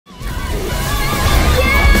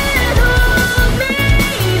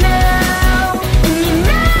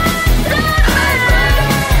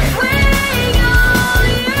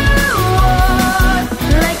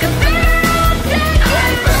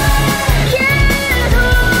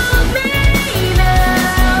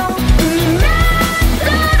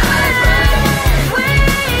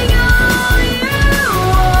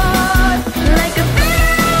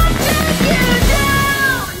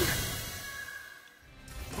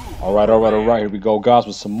Alright, here we go, guys,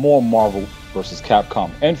 with some more Marvel vs.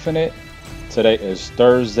 Capcom Infinite. Today is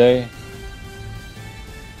Thursday.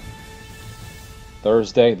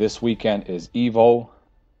 This weekend is EVO,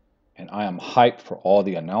 and I am hyped for all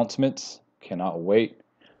the announcements. Cannot wait.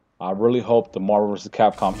 I really hope the Marvel vs.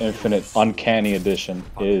 Capcom Infinite Uncanny Edition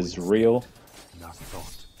is real,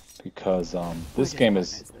 because this game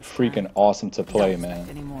is freaking awesome to play,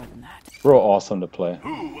 man. Real awesome to play.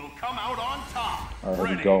 Who will come out on top? Alright,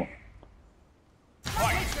 here we go.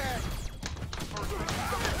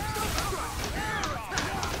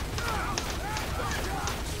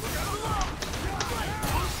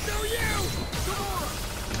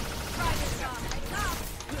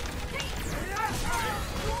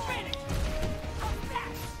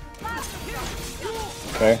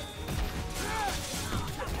 Okay.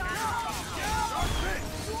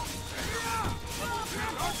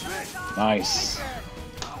 Nice.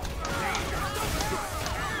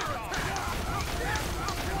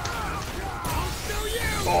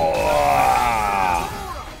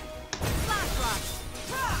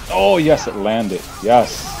 Oh, yes, it landed.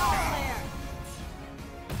 Yes.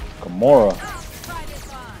 Gamora.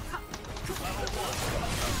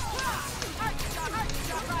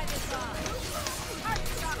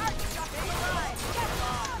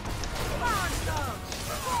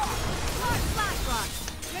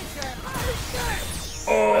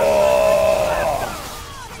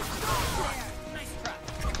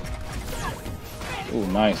 Ooh,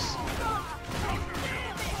 nice.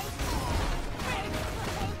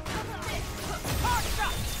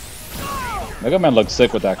 Mega Man looks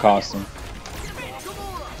sick with that costume.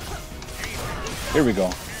 Here we go.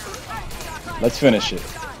 Let's finish it.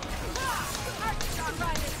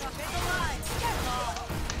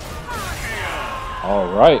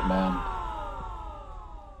 All right, man.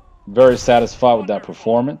 Very satisfied with that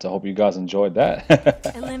performance. I hope you guys enjoyed that.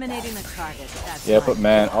 Eliminating the target. Yeah, but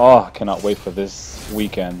man, oh, I cannot wait for this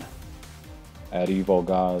weekend at EVO,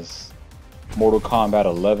 guys. Mortal Kombat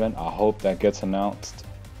 11. I hope that gets announced.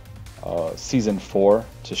 Season 4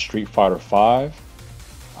 to Street Fighter 5.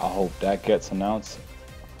 I hope that gets announced.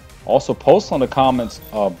 Also, post on the comments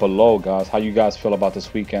below, guys, how you guys feel about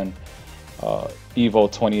this weekend, EVO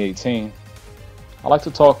 2018. I like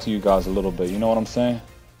to talk to you guys a little bit. You know what I'm saying?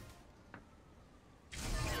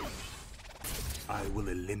 I will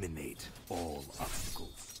eliminate all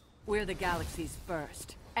obstacles. We're the galaxy's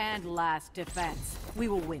first and last defense. We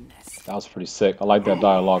will win this. That was pretty sick. I like that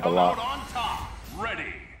dialogue a lot. Out on top.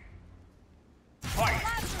 Ready. Fight.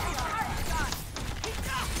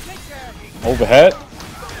 Overhead.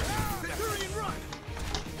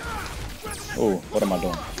 Oh, what am I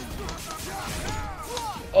doing?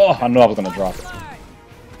 Oh, I knew I was gonna drop it.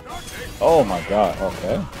 Oh my god,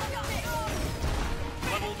 okay.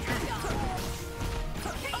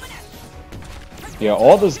 Yeah,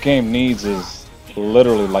 all this game needs is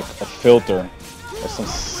literally like a filter or some,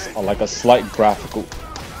 or like a slight graphical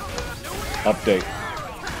update.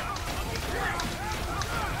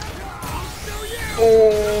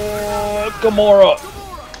 Oh, Gamora!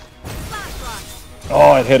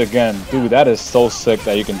 Oh, it hit again. Dude, that is so sick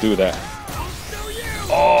that you can do that.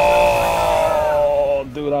 Oh,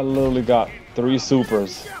 dude, I literally got 3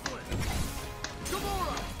 supers.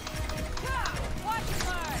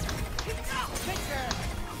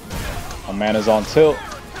 My man is on tilt.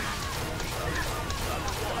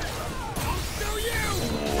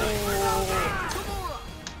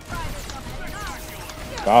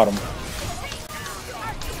 Got him.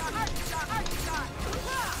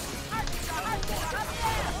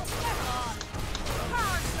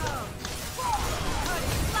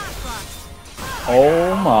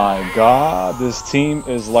 Oh my god, this team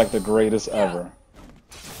is like the greatest ever.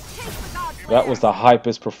 That was the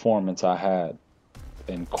hypest performance I had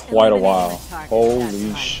in quite a while.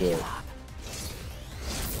 Holy shit.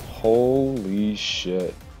 Holy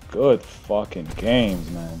shit. Good fucking games,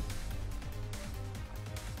 man.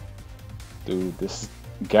 Dude, this is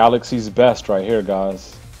Galaxy's best right here,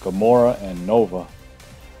 guys. Gamora and Nova.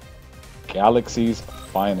 Galaxy's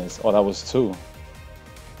finest. Oh, that was 2.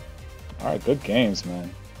 Alright, good games,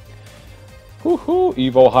 man. Woohoo!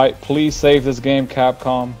 EVO hype. Please save this game,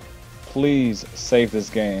 Capcom. Please save this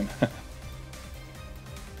game.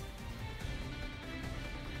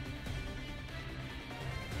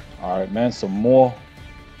 Alright, man. Some more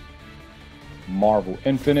Marvel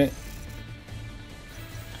Infinite.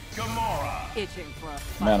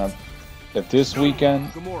 Man, if this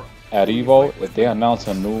weekend at EVO, if they announce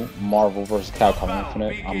a new Marvel vs. Capcom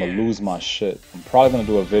Infinite, I'm gonna lose my shit. I'm probably gonna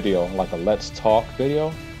do a video, like a Let's Talk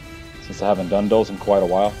video, since I haven't done those in quite a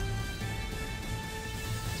while.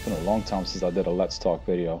 It's been a long time since I did a Let's Talk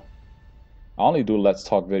video. I only do Let's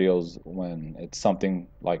Talk videos when it's something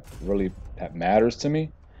like really that matters to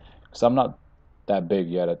me. Because I'm not that big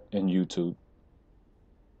yet in YouTube,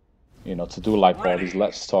 you know, to do like all these Ready.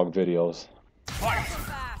 Let's Talk videos. Fight.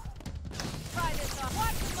 Try this on.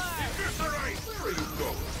 Watch and learn. Eviscerate. There you go.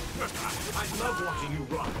 I love watching you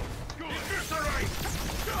run. Eviscerate.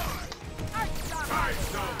 Try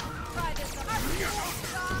this on. Try this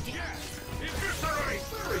on. Yes. Eviscerate.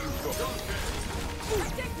 There you go.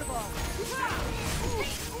 Predictable.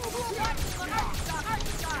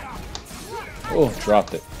 Oh,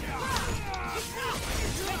 dropped it.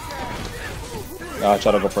 I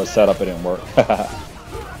tried to go for a setup, it didn't work.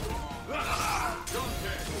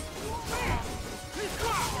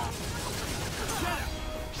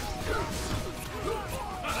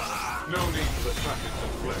 No need for the traffic to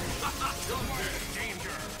play.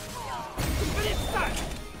 Danger.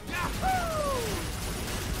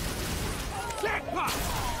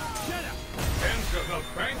 Enter the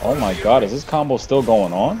bank. Oh my god, is this combo still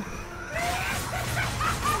going on?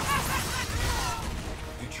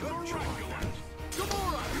 Did you enjoy that?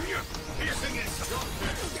 Gamora. Piercing it.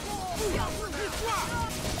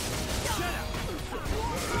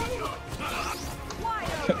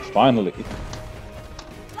 Finally.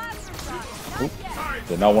 Oop,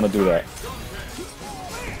 did not want to do that.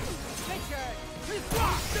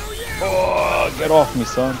 Oh, get off me,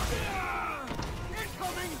 son.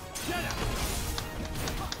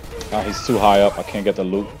 Ah, he's too high up. I can't get the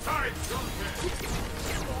loot.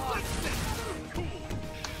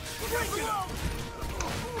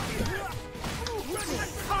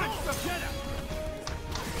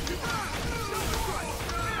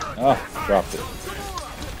 Ah, dropped it.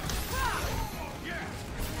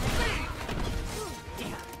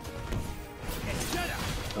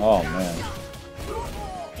 Oh, man.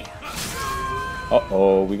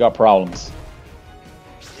 Uh-oh, we got problems.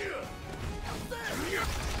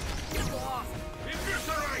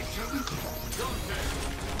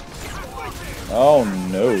 Oh,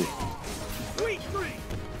 no.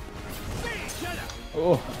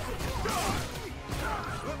 Oh.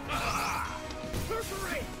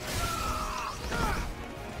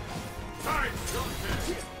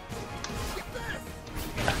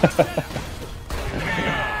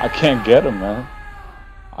 I can't get him, man.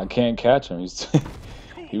 I can't catch him.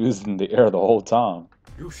 He was in the air the whole time.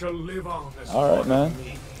 You shall live on this. All right, man.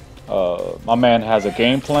 My man has a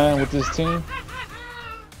game plan with this team,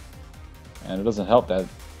 and it doesn't help that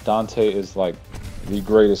Dante is like the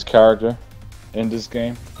greatest character in this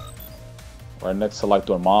game, right next to like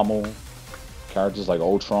Dormammu, characters like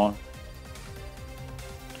Ultron.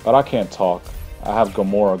 But I can't talk. I have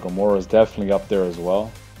Gamora. Gamora is definitely up there as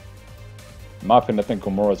well. In my opinion, I think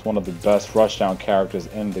Gamora is one of the best rushdown characters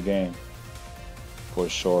in the game, for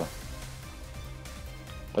sure.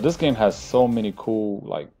 But this game has so many cool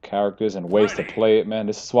like characters and ways to play it, man.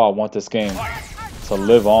 This is why I want this game to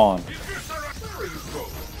live on.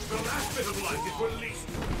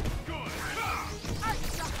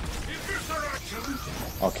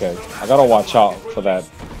 Okay, I gotta watch out for that.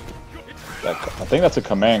 I think that's a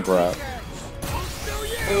command grab.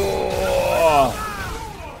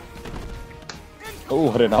 Oh,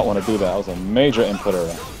 I did not want to do that. That was a major input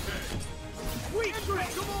error.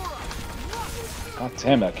 God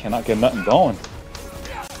damn it, I cannot get nothing going.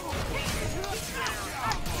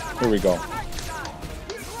 Here we go.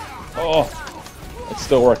 Oh, it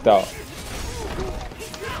still worked out.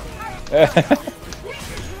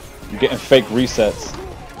 I'm getting fake resets.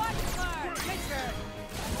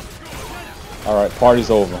 Alright, party's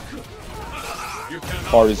over.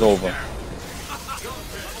 Party's over.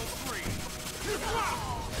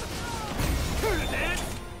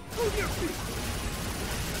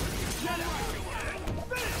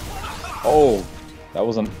 Oh, that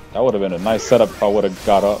would have been a nice setup if I would have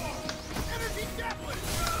got up.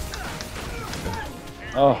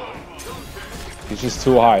 Oh, he's just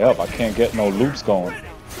too high up. I can't get no loops going.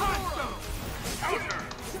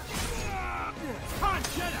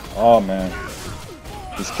 Oh man,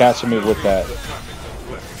 he's catching me with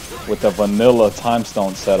the vanilla time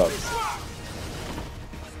stone setups.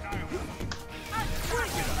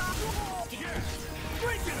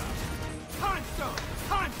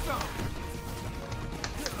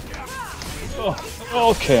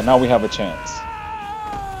 Oh, okay, now we have a chance.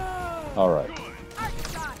 All right.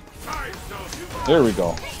 There we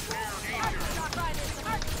go.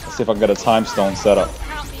 Let's see if I can get a time stone set up.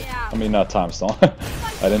 I mean, not time stone.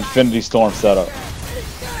 An infinity storm setup.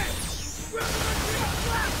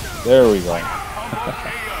 There we go.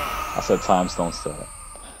 I said time stone setup.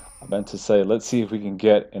 I meant to say, let's see if we can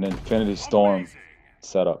get an infinity storm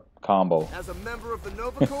setup. combo. As a member of the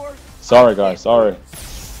Nova Corps, Sorry guys, sorry.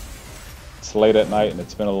 It's late at night and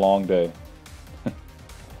it's been a long day.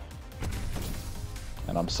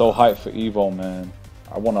 And I'm so hyped for Evo, man.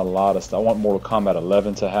 I want a lot of stuff. I want Mortal Kombat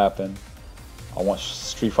 11 to happen. I want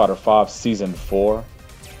Street Fighter 5 Season 4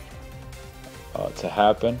 to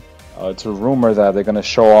happen. It's a rumor that they're going to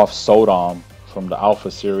show off Sodom from the Alpha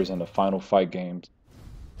series and the Final Fight games.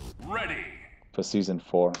 Ready. For Season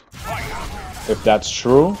 4. If that's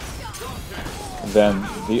true, then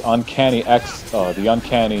the uncanny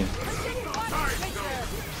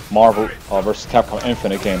Marvel vs. Capcom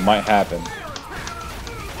Infinite game might happen.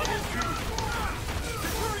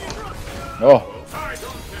 Oh,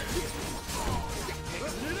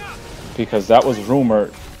 because that was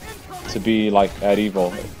rumored to be like at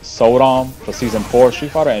Evo, Sodom for Season 4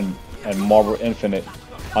 Street Fighter and Marvel Infinite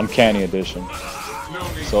Uncanny Edition.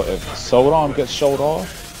 So if Sodom gets showed off,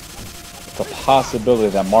 it's a possibility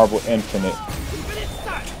that Marvel Infinite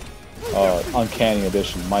Uncanny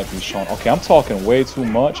Edition might be shown. Okay, I'm talking way too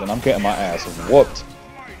much and I'm getting my ass whooped.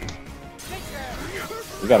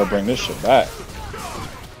 We gotta bring this shit back.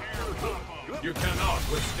 You cannot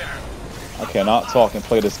withstand. I cannot talk and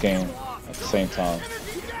play this game at the same time.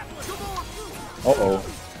 Uh-oh.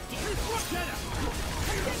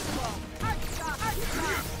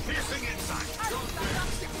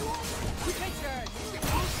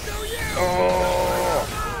 Oh.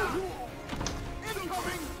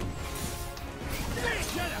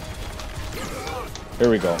 Here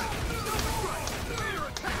we go.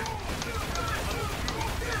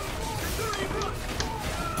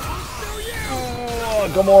 Oh,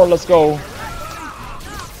 Gamora, let's go.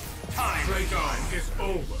 Playtime is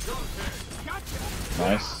over.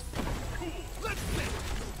 Nice.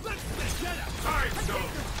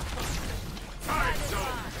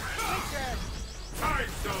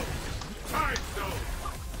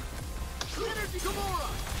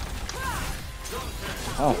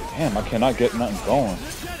 Oh, damn, I cannot get nothing going.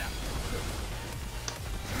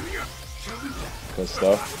 Good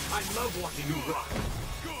stuff. I love watching you rock.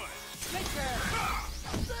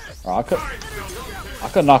 I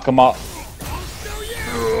could knock him out.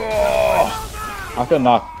 I could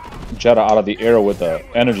knock Jetta out of the air with the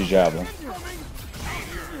energy javelin.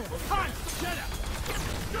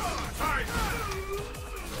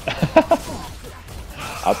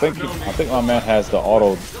 I think my man has the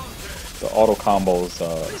auto combos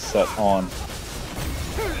set on,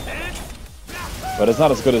 but it's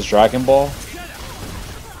not as good as Dragon Ball.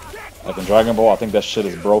 Like in Dragon Ball, I think that shit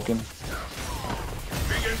is broken.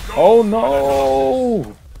 Oh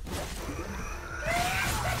no!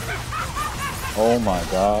 Oh my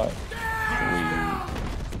god.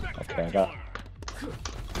 Okay, I got.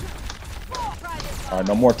 Alright,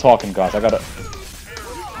 no more talking, guys. I gotta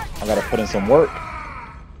put in some work.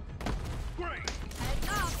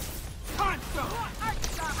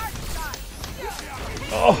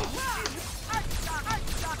 Oh.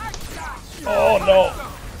 Oh no.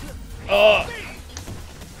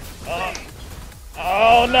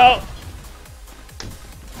 Oh no.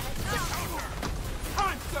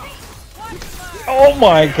 Oh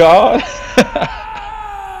my god.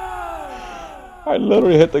 I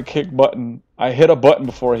literally hit the kick button. I hit a button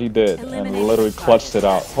before he did and literally clutched it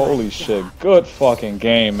out. Holy shit. Good fucking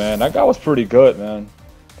game, man. That guy was pretty good, man.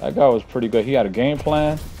 That guy was pretty good. He had a game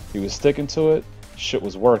plan. He was sticking to it. Shit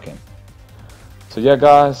was working. So yeah,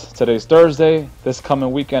 guys, today's Thursday. This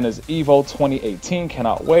coming weekend is Evo 2018.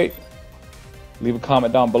 Cannot wait. Leave a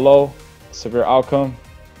comment down below. Severe outcome.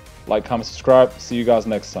 Like, comment, subscribe. See you guys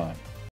next time.